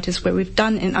enterocolitis, where we've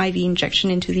done an IV injection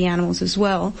into the animals as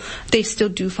well, they still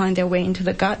do find their way into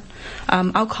the gut.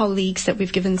 Our colleagues that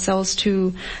we've given cells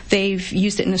to, they've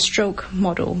used it in a stroke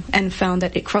model and found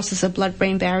that it crosses a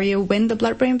blood-brain barrier when the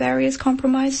blood-brain barrier is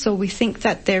compromised. So we think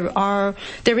that there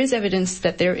is evidence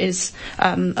that there is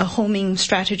a homing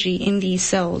strategy in these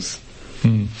cells.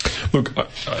 Look,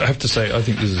 I have to say, I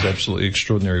think this is absolutely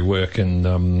extraordinary work, and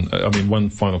I mean, one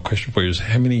final question for you is,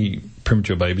 how many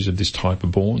premature babies of this type are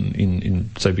born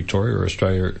in say, Victoria or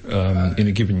Australia in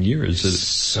a given year?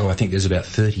 So I think there's about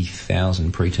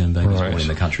 30,000 preterm babies born in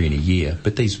the country in a year,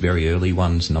 but these very early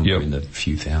ones number in the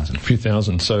few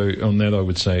thousand. So on that, I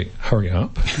would say, hurry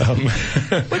up.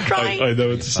 We're trying. I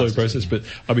know it's a slow process, but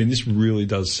I mean, this really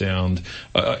does sound.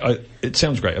 It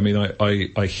sounds great. I mean,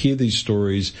 I hear these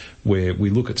stories where we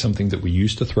look at something that we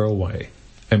used to throw away,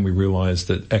 and we realise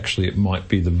that actually it might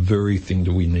be the very thing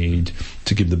that we need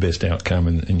to give the best outcome,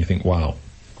 and you think, wow,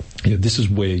 this is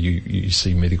where you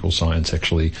see medical science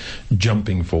actually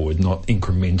jumping forward, not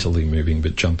incrementally moving,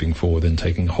 but jumping forward and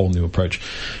taking a whole new approach.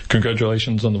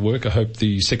 Congratulations on the work. I hope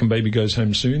the second baby goes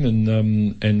home soon,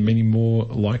 and many more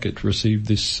like it receive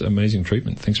this amazing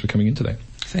treatment. Thanks for coming in today.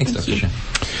 Thanks, Dr. Shane.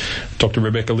 Dr.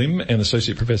 Rebecca Lim and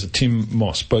Associate Professor Tim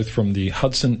Moss, both from the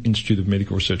Hudson Institute of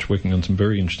Medical Research, working on some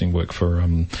very interesting work for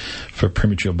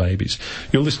premature babies.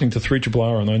 You're listening to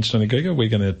 3RRR on Einstein a Go-Go. We're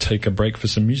going to take a break for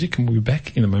some music, and we'll be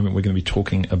back in a moment. We're going to be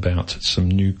talking about some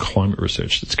new climate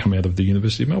research that's come out of the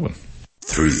University of Melbourne.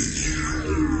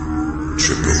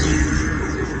 3RRR.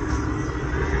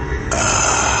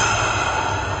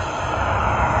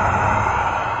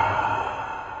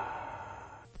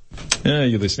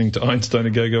 You're listening to Einstein a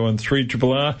Go-Go on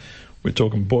 3RRR. We're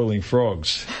talking boiling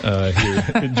frogs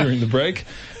here during the break.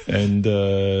 And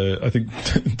I think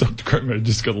Dr. Cromer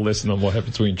just got a lesson on what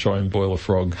happens when you try and boil a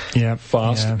frog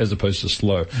fast as opposed to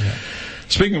slow. Yeah.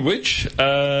 Speaking of which,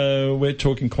 we're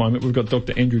talking climate. We've got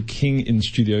Dr. Andrew King in the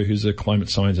studio, who's a climate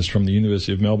scientist from the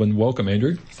University of Melbourne. Welcome,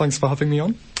 Andrew. Thanks for having me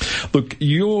on. Look,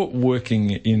 you're working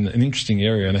in an interesting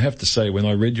area, and I have to say, when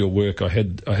I read your work, I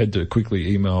had to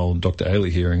quickly email Dr.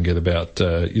 Ailey here and get about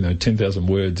 10,000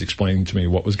 words explaining to me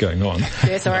what was going on.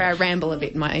 Yeah, sorry, I ramble a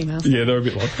bit in my emails. Yeah, they're a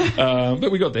bit long,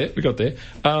 but we got there.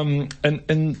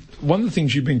 And one of the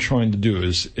things you've been trying to do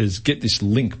is get this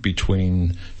link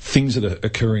between things that are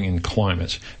occurring in climate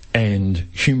and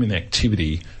human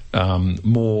activity,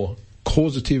 more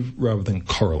causative rather than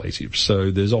correlative.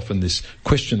 So there's often this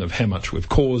question of how much we've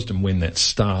caused and when that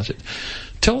started.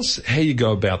 Tell us how you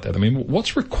go about that. I mean,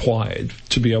 what's required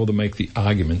to be able to make the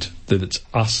argument that it's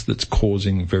us that's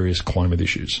causing various climate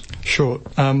issues? Sure.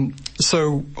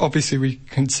 So obviously we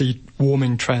can see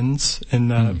warming trends in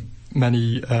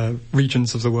many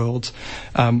regions of the world,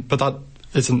 but that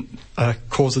isn't a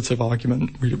causative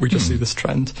argument. We just see this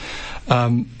trend.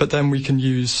 But then we can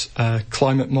use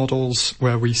climate models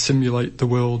where we simulate the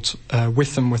world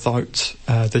with and without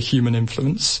the human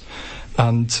influence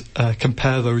and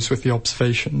compare those with the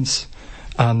observations.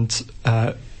 And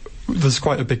there's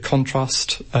quite a big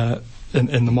contrast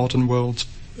in the modern world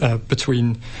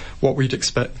between what we'd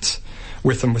expect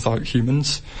with and without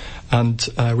humans. And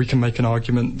we can make an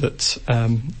argument that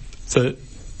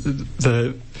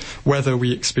the weather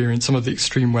we experience, some of the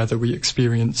extreme weather we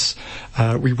experience,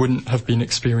 we wouldn't have been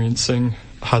experiencing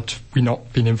had we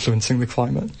not been influencing the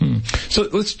climate. So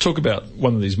let's talk about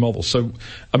one of these models. So,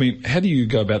 I mean, how do you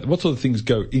go about, what sort of things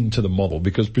go into the model?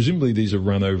 Because presumably these are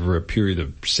run over a period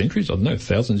of centuries, I don't know,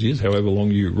 thousands of years, however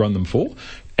long you run them for.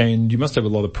 And you must have a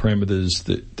lot of parameters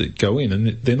that go in, and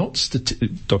they're not,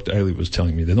 Dr. Ailey was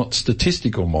telling me, they're not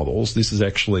statistical models. This is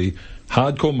actually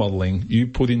hardcore modelling. You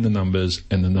put in the numbers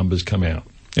and the numbers come out.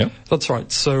 Yeah, that's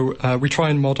right. So we try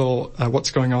and model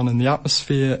what's going on in the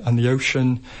atmosphere and the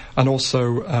ocean, and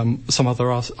also some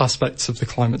other aspects of the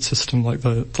climate system, like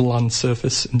the land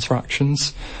surface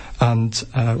interactions. And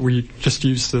we just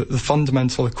use the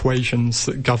fundamental equations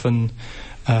that govern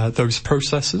those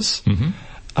processes. Mm-hmm.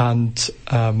 And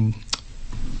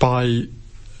by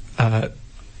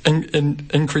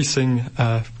increasing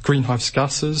greenhouse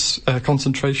gases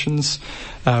concentrations,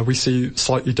 we see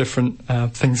slightly different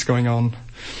things going on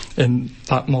in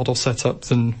that model setup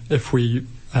than if we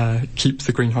keep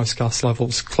the greenhouse gas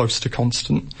levels close to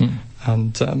constant.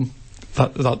 And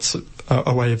that's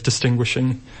a way of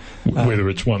distinguishing whether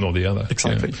it's one or the other.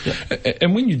 Exactly. Yeah.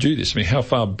 And when you do this, I mean, how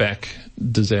far back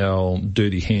does our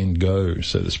dirty hand go,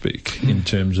 so to speak, in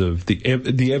terms of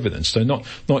the evidence? So not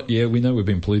we know we've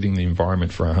been polluting the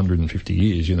environment for 150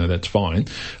 years, that's fine.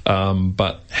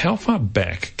 But how far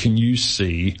back can you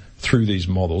see through these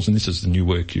models, and this is the new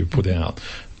work you've put out,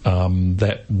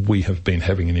 that we have been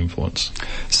having an influence?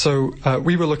 So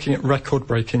we were looking at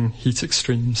record-breaking heat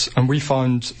extremes, and we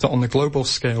found that on the global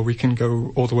scale we can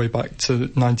go all the way back to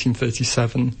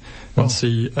 1937 and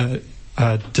see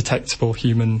detectable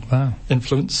human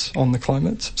influence on the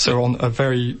climate. So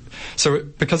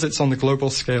because it's on the global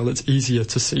scale, it's easier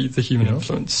to see the human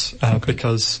influence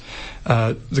because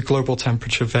the global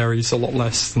temperature varies a lot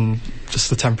less than just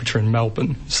the temperature in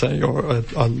Melbourne, say, or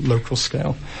a local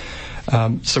scale.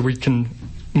 So we can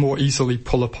more easily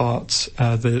pull apart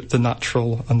the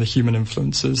natural and the human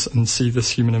influences and see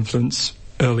this human influence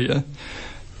earlier.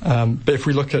 But if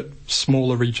we look at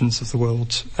smaller regions of the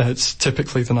world, it's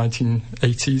typically the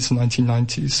 1980s and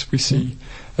 1990s we see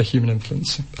a human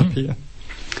influence appear.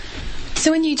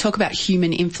 So when you talk about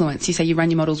human influence, you say you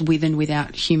run your models with and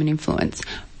without human influence.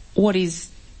 What is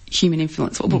human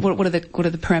influence? What are the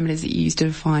parameters that you use to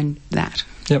define that?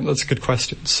 Yeah, that's a good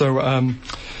question. So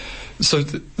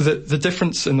the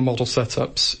difference in the model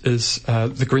setups is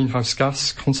the greenhouse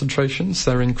gas concentrations.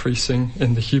 They're increasing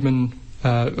in the human,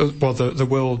 the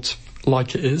world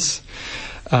like it is,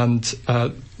 and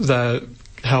they're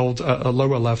held at a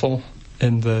lower level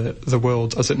in the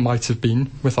world as it might have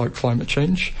been without climate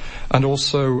change. And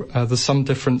also there's some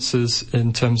differences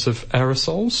in terms of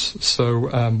aerosols, so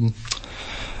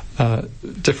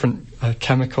different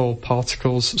chemical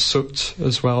particles, soot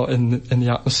as well in the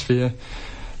atmosphere.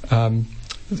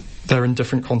 They're in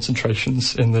different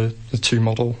concentrations in the two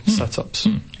model setups.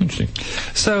 Interesting.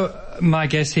 So my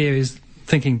guess here is,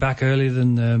 thinking back earlier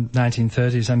than the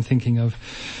 1930s, I'm thinking of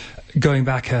going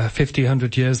back 50,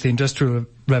 100 years, the Industrial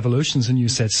Revolutions, and you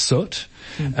said soot.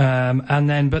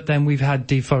 But then we've had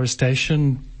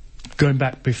deforestation going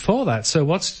back before that. So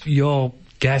what's your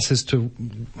guess as to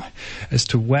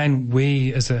when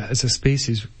we as a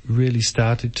species really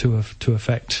started to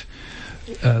affect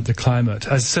the climate?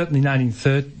 As certainly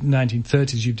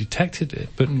 1930s you detected it,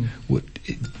 but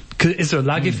is there a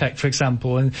lag effect, for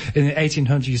example? In the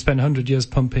 1800s you spent 100 years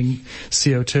pumping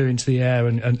CO2 into the air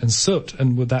and soot,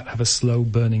 and would that have a slow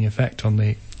burning effect on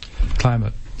the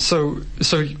climate? So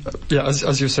yeah,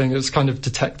 as you're saying, it's kind of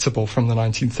detectable from the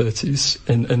 1930s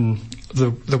in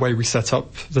the way we set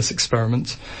up this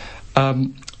experiment.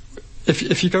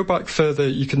 If you go back further,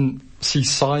 you can see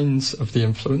signs of the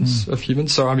influence of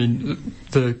humans. So, I mean,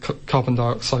 the carbon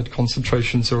dioxide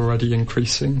concentrations are already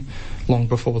increasing long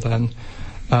before then.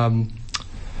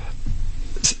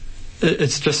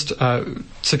 It's just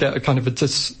to get a kind of a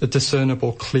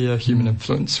discernible, clear human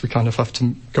influence, we kind of have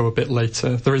to go a bit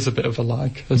later. There is a bit of a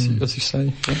lag, as you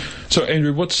say. Yeah. So,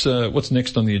 Andrew, what's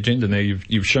next on the agenda? Now,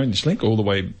 you've shown this link all the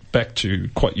way back to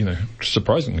quite,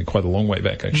 surprisingly quite a long way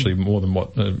back, actually, more than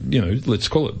what, let's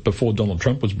call it before Donald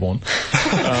Trump was born.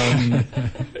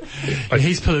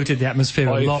 He's polluted the atmosphere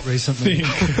a lot recently.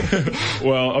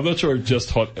 Well, I'm not sure if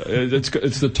just hot.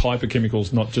 It's the type of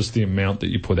chemicals, not just the amount that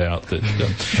you put out. That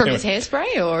from his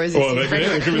hairspray, or is it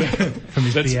from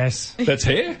his BS? That's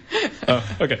hair.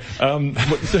 Okay.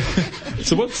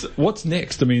 So what's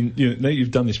next? I mean, now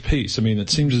you've done this piece. I mean, it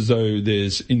seems as though in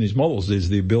these models there's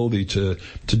the ability to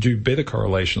do better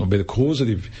correlation or better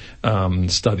causative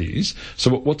studies. So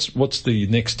what's the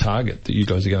next target that you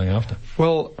guys are going after?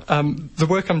 Well, the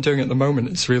work I'm doing at the moment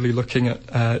is really looking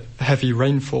at heavy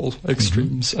rainfall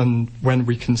extremes and when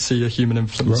we can see a human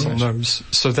influence on those.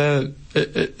 So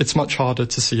it's much harder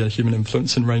to see a human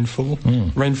influence in rainfall.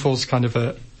 Rainfall's kind of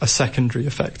a secondary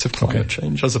effect of climate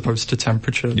change, as opposed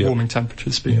to warming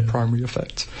temperatures being a primary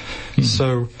effect.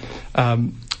 So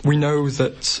we know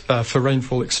that for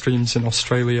rainfall extremes in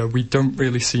Australia, we don't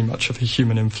really see much of a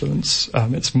human influence.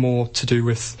 It's more to do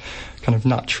with kind of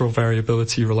natural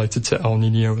variability related to El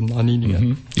Nino and La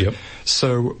Nina.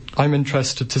 So I'm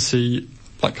interested to see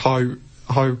like how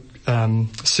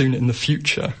soon in the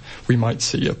future we might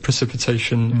see a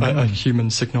precipitation, a human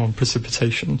signal on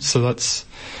precipitation. So that's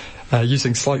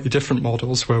using slightly different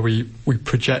models where we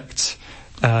project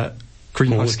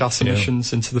greenhouse gas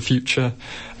emissions into the future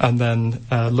and then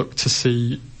look to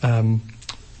see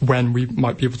when we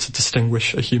might be able to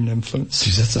distinguish a human influence.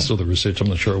 Geez, that's the sort of research I'm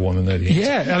not sure I want to know the answer.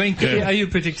 Yeah, I mean, are you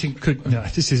predicting,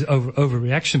 this is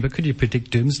overreaction, but could you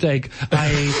predict doomsday?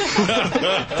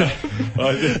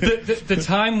 The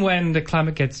time when the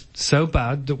climate gets so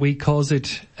bad that we cause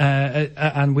it,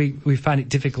 and we find it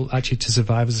difficult actually to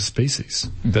survive as a species.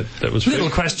 That was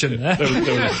little question there.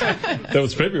 That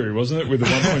was February, wasn't it? With the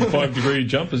 1.5 degree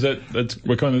jump.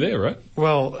 We're kind of there, right?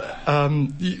 Well,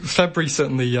 February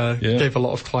certainly gave a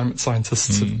lot of climate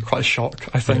scientists quite a shock,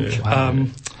 I think. Wow.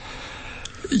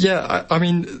 I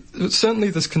mean, certainly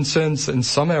there's concerns that in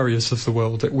some areas of the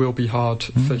world it will be hard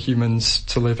for humans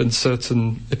to live in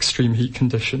certain extreme heat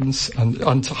conditions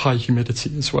and to high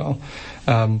humidity as well.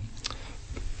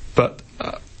 But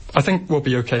I think we'll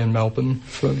be okay in Melbourne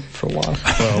for a while.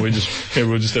 Well, we'll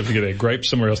just have to get our grapes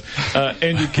somewhere else.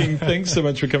 Andrew King, thanks so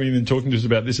much for coming in and talking to us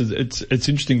about this. It's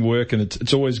interesting work, and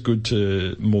it's always good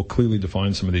to more clearly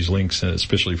define some of these links,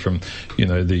 especially from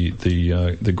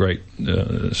the great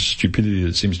stupidity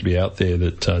that seems to be out there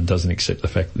that doesn't accept the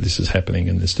fact that this is happening,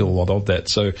 and there's still a lot of that.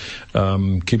 So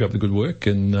keep up the good work,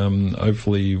 and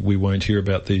hopefully we won't hear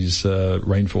about these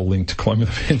rainfall linked climate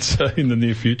events in the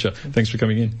near future. Thanks for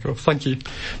coming in. Cool. Thank you.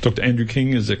 Dr. Andrew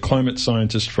King is a climate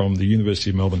scientist from the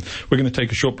University of Melbourne. We're going to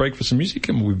take a short break for some music,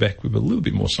 and we'll be back with a little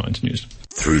bit more science news.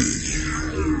 3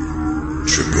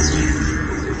 Triple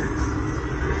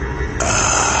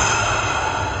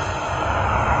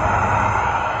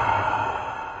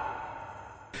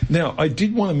Now, I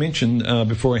did want to mention,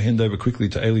 before I hand over quickly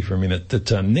to Ailey for a minute,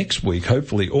 that next week,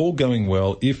 hopefully all going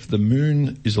well, if the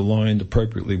moon is aligned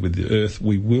appropriately with the Earth,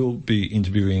 we will be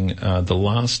interviewing the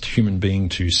last human being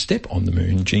to step on the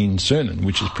moon, Gene Cernan,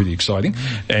 which is pretty exciting.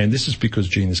 And this is because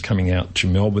Gene is coming out to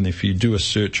Melbourne. If you do a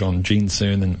search on Gene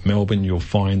Cernan Melbourne, you'll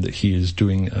find that he is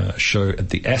doing a show at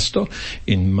the Astor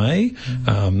in May,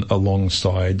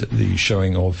 alongside the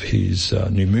showing of his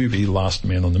new movie, Last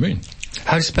Man on the Moon.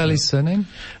 How do you spell his surname?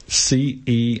 Cernan.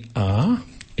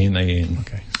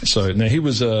 Okay. So now he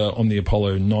was on the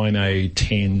Apollo 9A,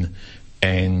 10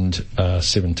 and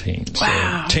 17.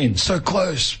 Wow. So 10, so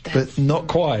close, but not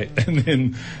quite. And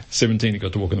then 17, he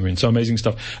got to walk on the moon. So amazing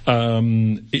stuff.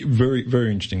 Very,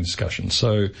 very interesting discussion.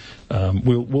 So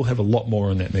we'll have a lot more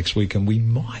on that next week, and we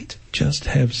might just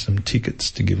have some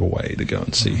tickets to give away to go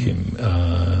and see him.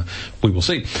 We will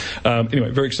see.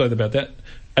 Anyway, very excited about that.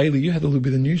 Ailey, you had a little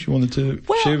bit of news you wanted to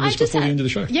share with us before the end of the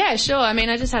show. Yeah, sure. I mean,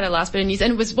 I just had a last bit of news,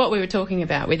 and it was what we were talking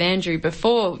about with Andrew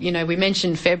before. You know, we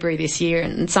mentioned February this year,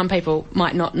 and some people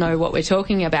might not know what we're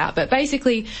talking about, but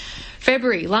basically,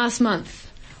 February last month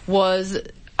was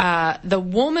the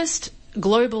warmest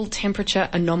global temperature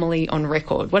anomaly on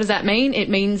record. What does that mean? It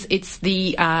means it's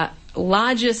the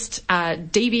largest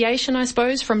deviation, I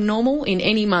suppose, from normal in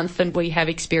any month that we have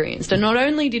experienced. And not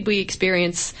only did we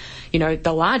experience,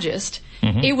 the largest,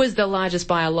 it was the largest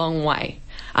by a long way.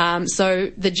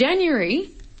 So the January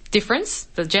difference,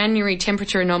 the January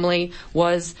temperature anomaly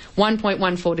was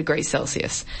 1.14 degrees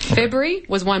Celsius. February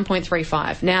was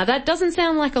 1.35. Now, that doesn't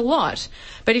sound like a lot,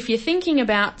 but if you're thinking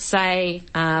about, say,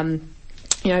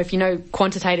 if you know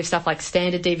quantitative stuff like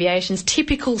standard deviations,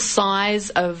 typical size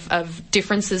of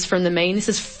differences from the mean, this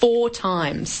is 4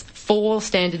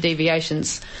 standard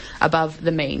deviations above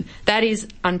the mean. That is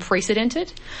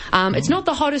unprecedented. It's not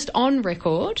the hottest on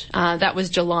record. That was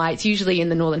July. It's usually in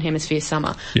the Northern Hemisphere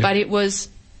summer. Yeah. But it was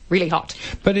really hot.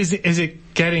 But is it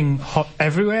getting hot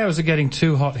everywhere, or is it getting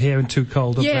too hot here and too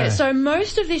cold up there? Yeah, so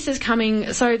most of this is coming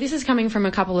from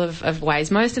a couple of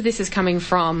ways. Most of this is coming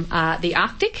from the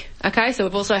Arctic, okay? So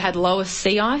we've also had lowest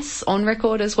sea ice on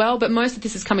record as well, but most of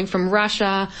this is coming from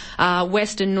Russia,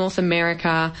 Western North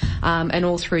America, and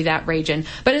all through that region.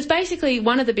 But it's basically,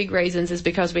 one of the big reasons is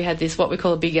because we had this, what we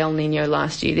call a big El Nino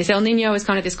last year. This El Nino is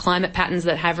kind of this climate patterns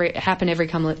that happen every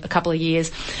couple of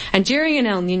years. And during an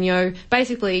El Nino,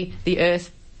 basically the Earth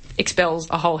expels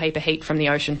a whole heap of heat from the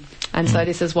ocean. And so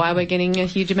this is why we're getting a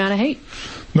huge amount of heat.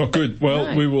 Not good.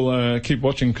 Well, we will keep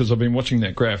watching, because I've been watching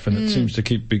that graph and it seems to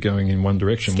keep going in one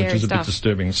direction, Scary which is a stuff. bit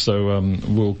disturbing. So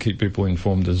we'll keep people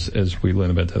informed as we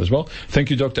learn about that as well. Thank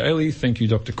you, Dr. Ailey. Thank you,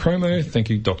 Dr. Cromo. Thank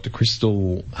you, Dr.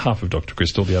 Crystal. Half of Dr.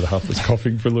 Crystal, the other half is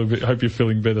coughing for a little bit. Hope you're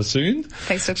feeling better soon.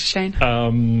 Thanks, Dr. Shane.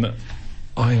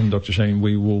 I am Dr. Shane.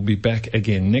 We will be back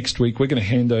again next week. We're going to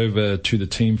hand over to the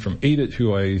team from EDIT,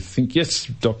 who I think, yes,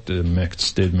 Dr. Max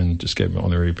Stedman just gave an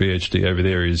honorary PhD over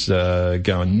there, is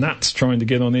going nuts trying to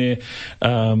get on air.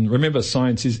 Remember,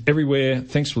 science is everywhere.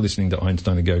 Thanks for listening to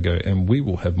Einstein A Go-Go, and we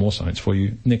will have more science for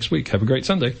you next week. Have a great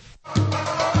Sunday.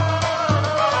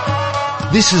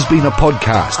 This has been a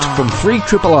podcast from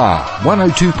 3RRR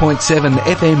 102.7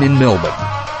 FM in Melbourne.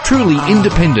 Truly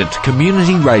independent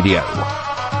community radio.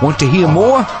 Want to hear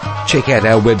more? Check out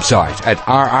our website at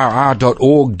rrr.org.au.